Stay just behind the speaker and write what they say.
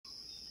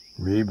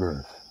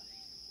rebirth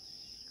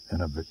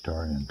in a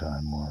Victorian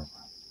time warp.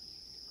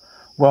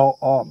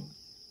 Well,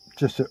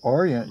 just to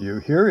orient you,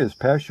 here is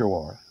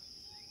Peshawar.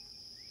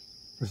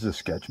 This is a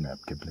sketch map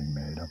Kipling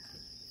made up.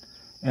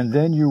 And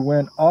then you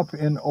went up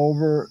and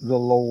over the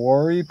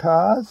Lowari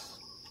Pass.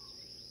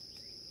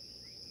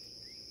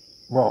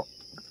 Well,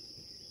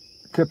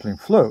 Kipling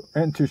flew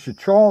into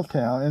Chitral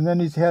Town, and then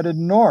he's headed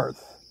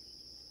north.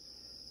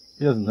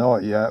 He doesn't know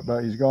it yet,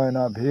 but he's going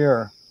up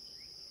here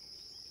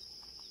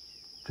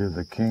to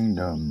the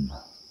Kingdom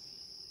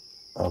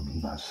of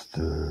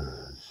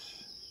Mastujistan.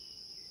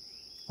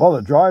 Well,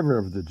 the driver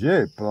of the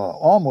Jeep,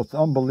 almost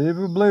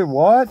unbelievably,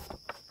 what?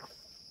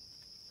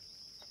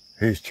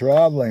 He's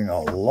traveling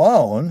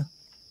alone?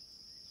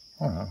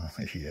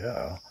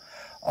 Yeah.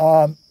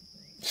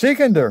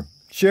 Sikandar,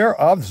 Sher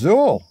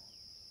Afzul,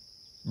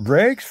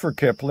 breaks for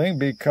Kipling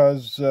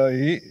because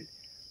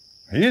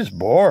he's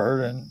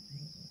bored, and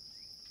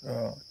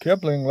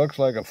Kipling looks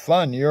like a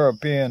fun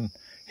European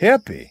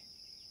hippie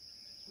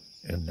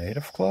in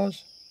native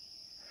clothes.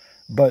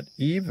 But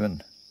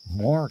even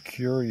more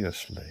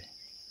curiously,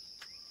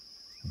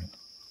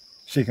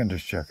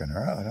 Sikandar's checking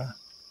her out, huh?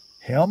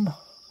 Him?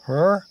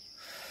 Her?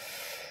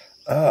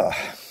 Yeah.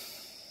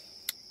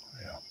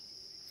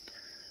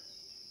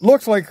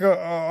 Looks like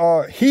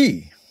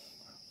he,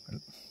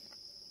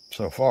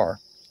 so far,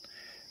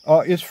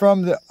 is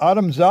from the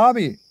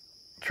Adamzabi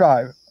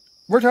tribe.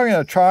 We're talking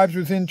about tribes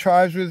within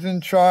tribes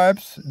within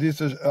tribes. This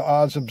is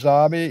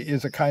Adamzabi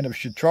is a kind of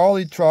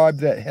Chitrali tribe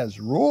that has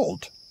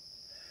ruled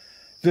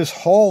this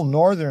whole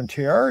northern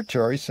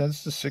territory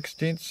since the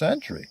 16th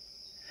century.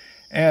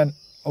 And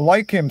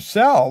like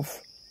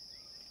himself,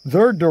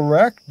 they're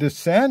direct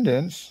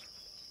descendants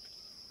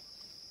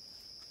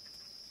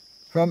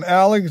from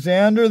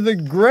Alexander the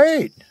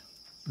Great.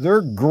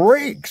 They're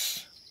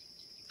Greeks.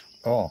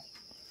 Oh.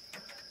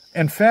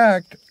 In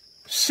fact,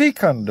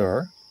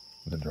 Sikandar,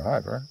 the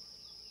driver,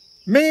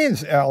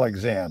 means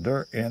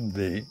Alexander in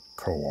the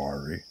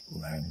Kawari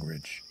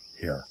language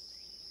here.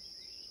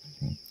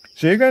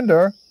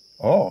 Sikandar,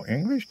 oh,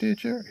 English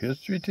teacher,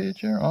 history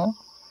teacher, huh?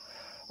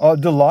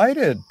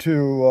 Delighted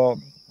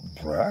to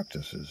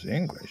practice his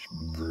English,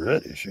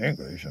 British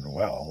English, and,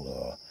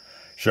 well,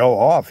 show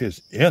off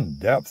his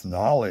in-depth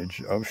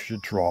knowledge of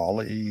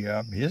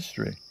Chitrali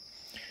history.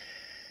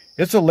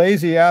 It's a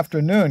lazy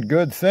afternoon,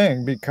 good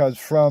thing, because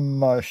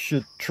from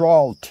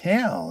Chitral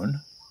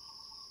town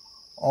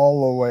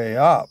all the way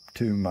up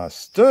to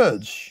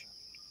Mastuj,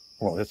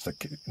 well, it's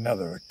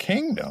another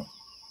kingdom.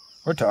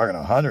 We're talking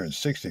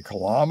 160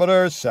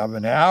 kilometers,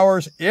 7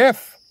 hours,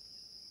 if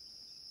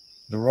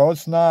the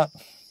road's not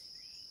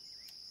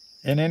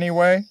in any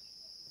way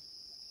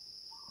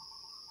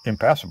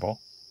impassable.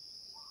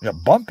 Yeah,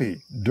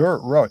 bumpy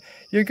dirt road.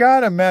 You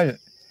got to imagine,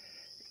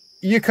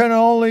 you can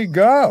only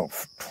go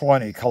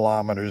 20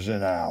 kilometers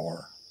an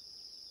hour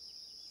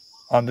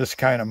on this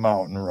kind of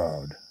mountain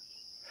road.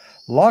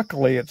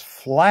 Luckily, it's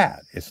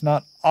flat. It's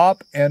not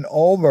up and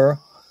over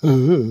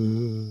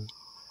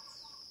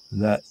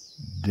that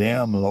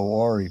damn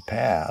Lowari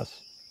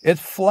Pass. It's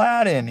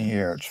flat in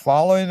here. It's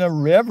following a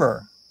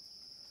river.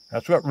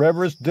 That's what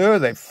rivers do.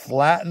 They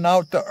flatten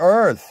out the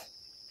earth.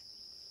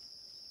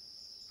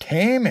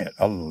 Tame it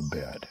a little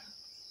bit.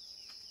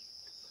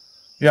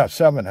 Yeah,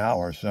 7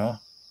 hours, huh?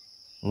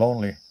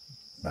 Lonely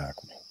back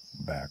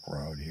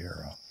road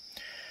here.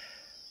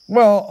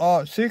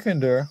 Well,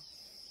 Sikandar,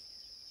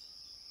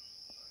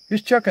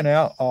 he's checking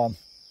out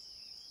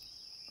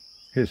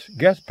his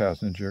guest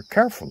passenger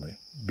carefully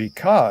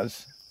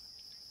because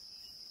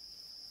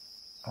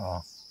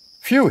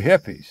few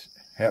hippies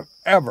have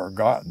ever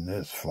gotten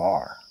this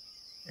far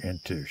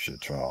into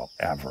Chitral,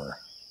 ever.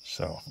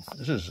 So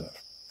this is a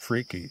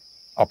freaky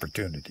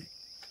opportunity.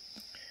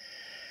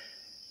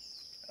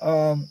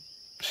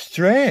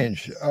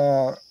 Strange.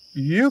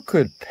 You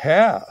could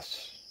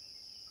pass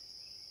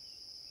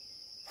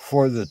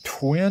for the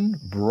twin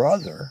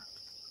brother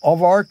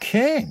of our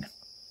king.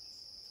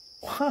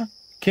 What?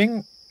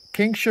 King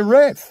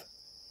Sharif.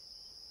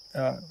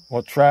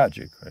 Well,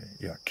 tragically,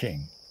 yeah,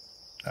 king.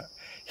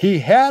 He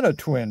had a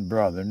twin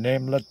brother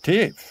named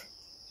Latif.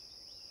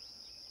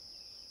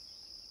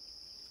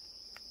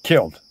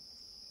 Killed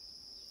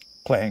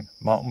playing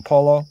mountain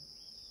polo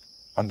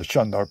on the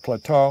Chandar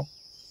Plateau.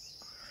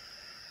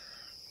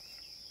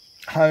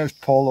 Highest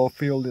polo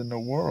field in the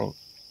world.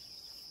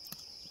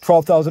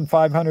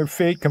 12,500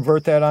 feet.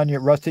 Convert that on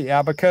your rusty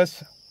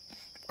abacus.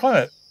 Call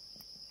it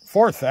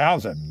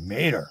 4,000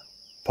 meter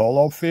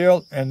polo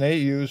field, and they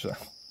use a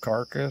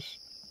carcass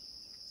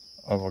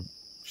of a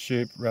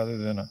sheep rather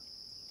than a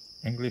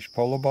English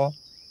polo ball.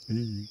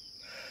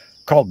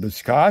 Called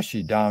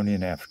Buzkashi down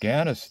in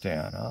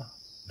Afghanistan. Huh?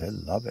 They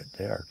love it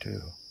there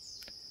too.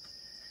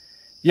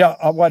 Yeah,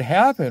 what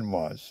happened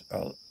was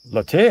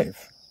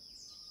Latif,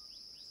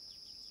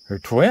 her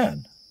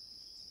twin,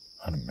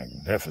 on a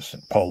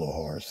magnificent polo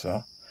horse,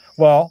 huh?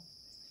 Well,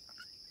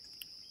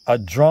 a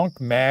drunk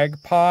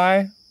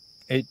magpie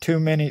ate too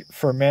many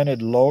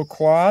fermented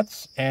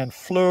loquats and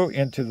flew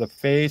into the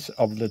face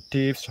of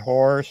Latif's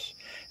horse,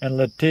 and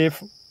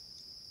Latif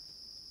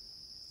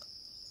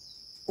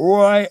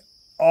right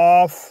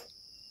off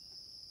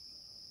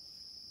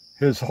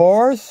his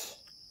horse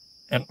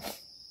and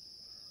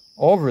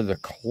over the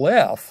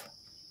cliff.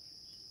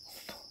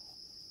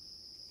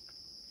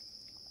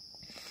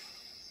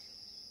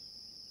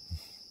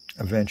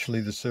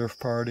 Eventually the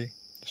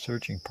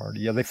searching party,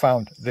 yeah, they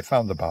found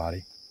the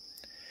body.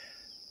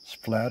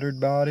 Splattered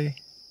body,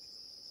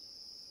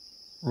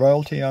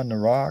 royalty on the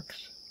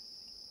rocks,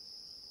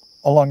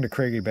 along the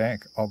craggy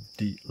bank of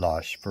the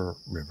Lashpur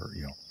River.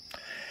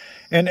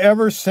 And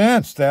ever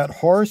since that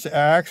horse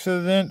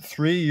accident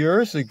 3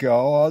 years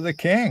ago, the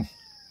king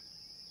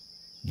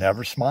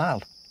never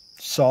smiled,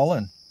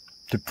 sullen,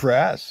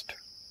 depressed.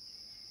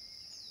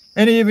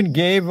 And he even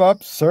gave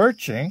up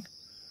searching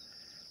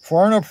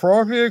for an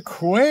appropriate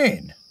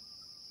queen.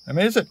 I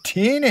mean, he's a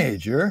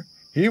teenager.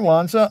 He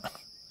wants a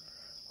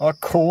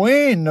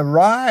queen to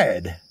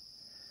ride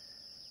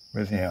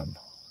with him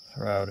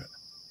throughout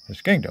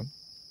his kingdom.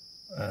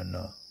 And,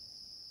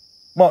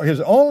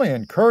 his only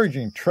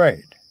encouraging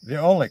trait, the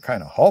only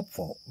kind of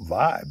hopeful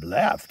vibe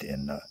left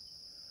in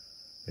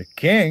the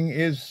king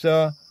is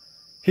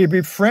he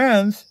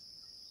befriends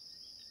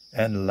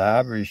and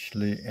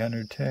lavishly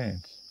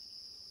entertains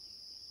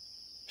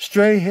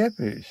stray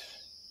hippies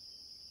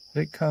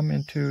that come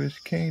into his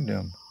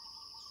kingdom,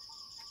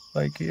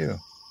 like you.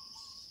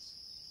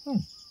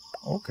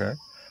 Okay.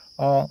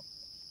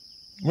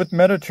 With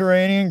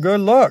Mediterranean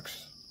good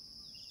looks.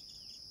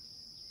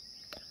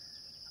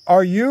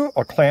 Are you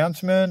a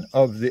clansman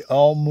of the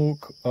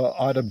Almuk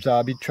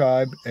Adabzabi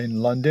tribe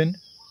in London?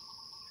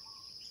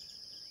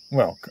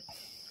 Well,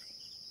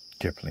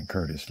 Kipling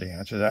courteously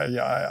answered that.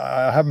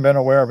 I haven't been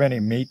aware of any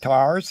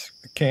Mitars,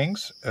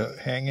 kings,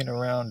 hanging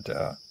around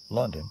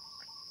London.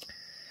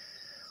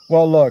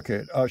 Well, look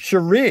at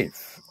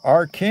Sharif,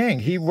 our king.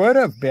 He would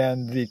have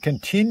been the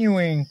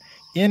continuing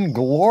in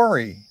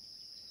glory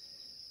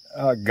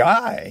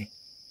guy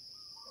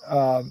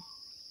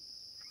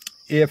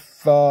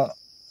if the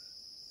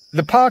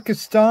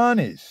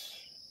Pakistanis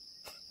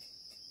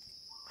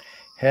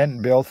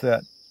hadn't built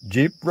that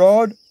jeep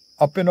road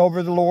up and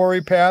over the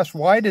Lori Pass.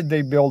 Why did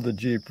they build the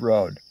jeep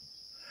road?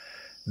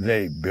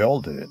 They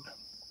built it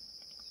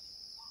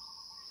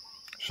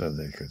so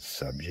they could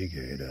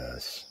subjugate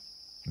us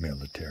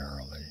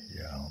militarily,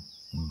 yeah.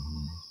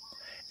 Mm-hmm.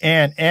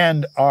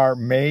 And our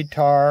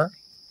Maytar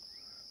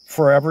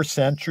forever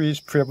centuries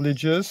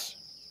privileges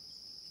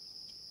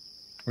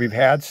we've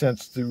had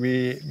since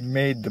we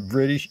made the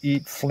British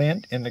eat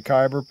flint in the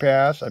Khyber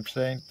Pass. I'm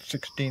saying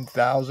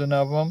 16,000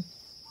 of them.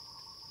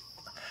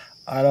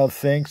 I don't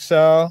think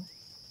so.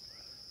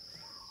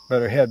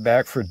 Better head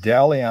back for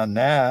Delhi on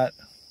that.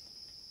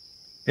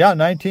 Yeah,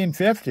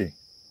 1950.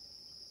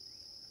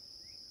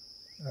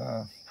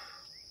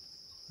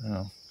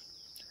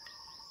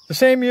 The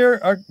same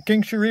year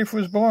King Sharif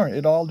was born,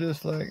 it all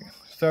just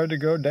started to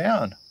go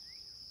down.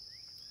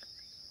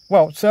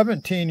 Well,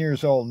 17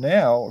 years old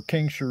now,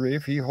 King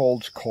Sharif, he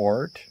holds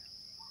court,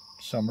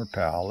 summer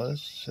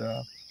palace,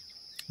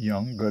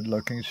 young,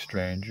 good-looking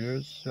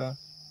strangers.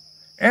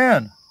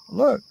 And,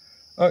 look,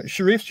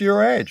 Sharif's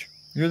your age.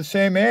 You're the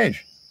same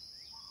age.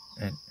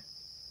 And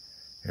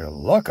you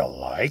look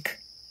alike.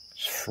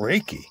 It's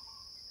freaky.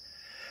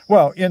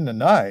 Well, in the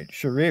night,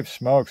 Sharif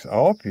smokes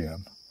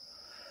opium.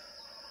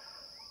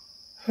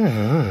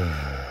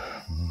 Opium,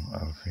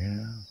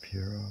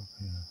 pure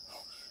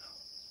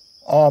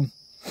opium.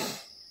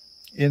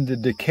 In the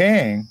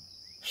decaying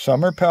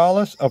summer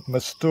palace of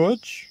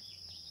Mastuj,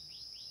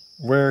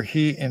 where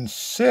he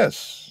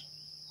insists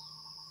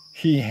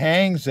he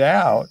hangs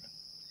out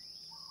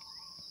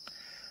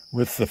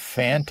with the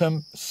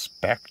phantom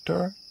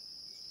specter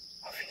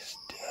of his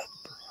dead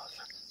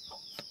brother.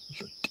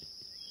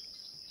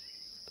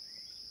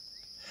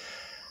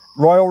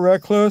 Royal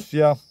recluse,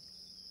 yeah.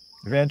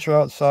 Venture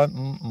outside,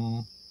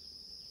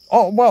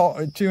 Oh,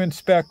 well, to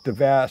inspect the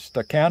vast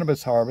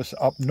cannabis harvest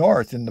up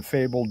north in the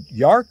fabled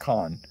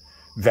Yarkon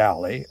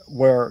Valley,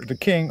 where the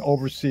king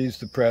oversees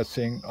the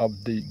pressing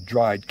of the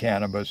dried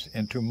cannabis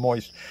into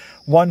moist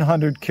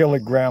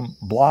 100-kilogram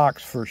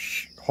blocks for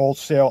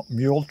wholesale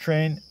mule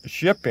train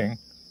shipping.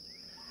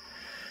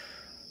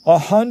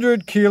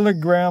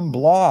 100-kilogram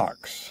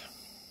blocks.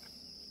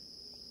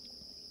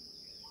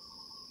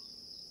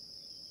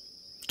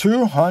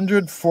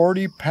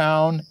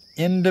 240-pound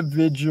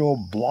individual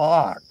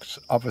blocks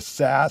of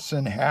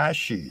assassin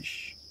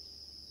hashish.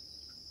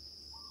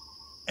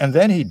 And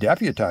then he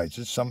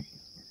deputizes some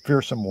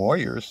fearsome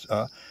warriors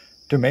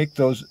to make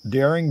those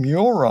daring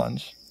mule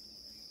runs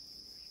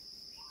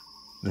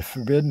the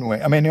forbidden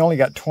way. I mean, he only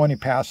got 20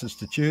 passes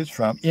to choose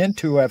from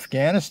into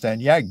Afghanistan.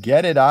 Yeah,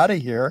 get it out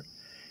of here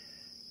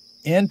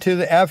into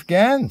the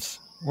Afghans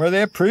where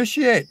they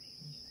appreciate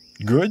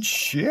good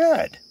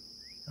shit.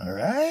 All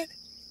right?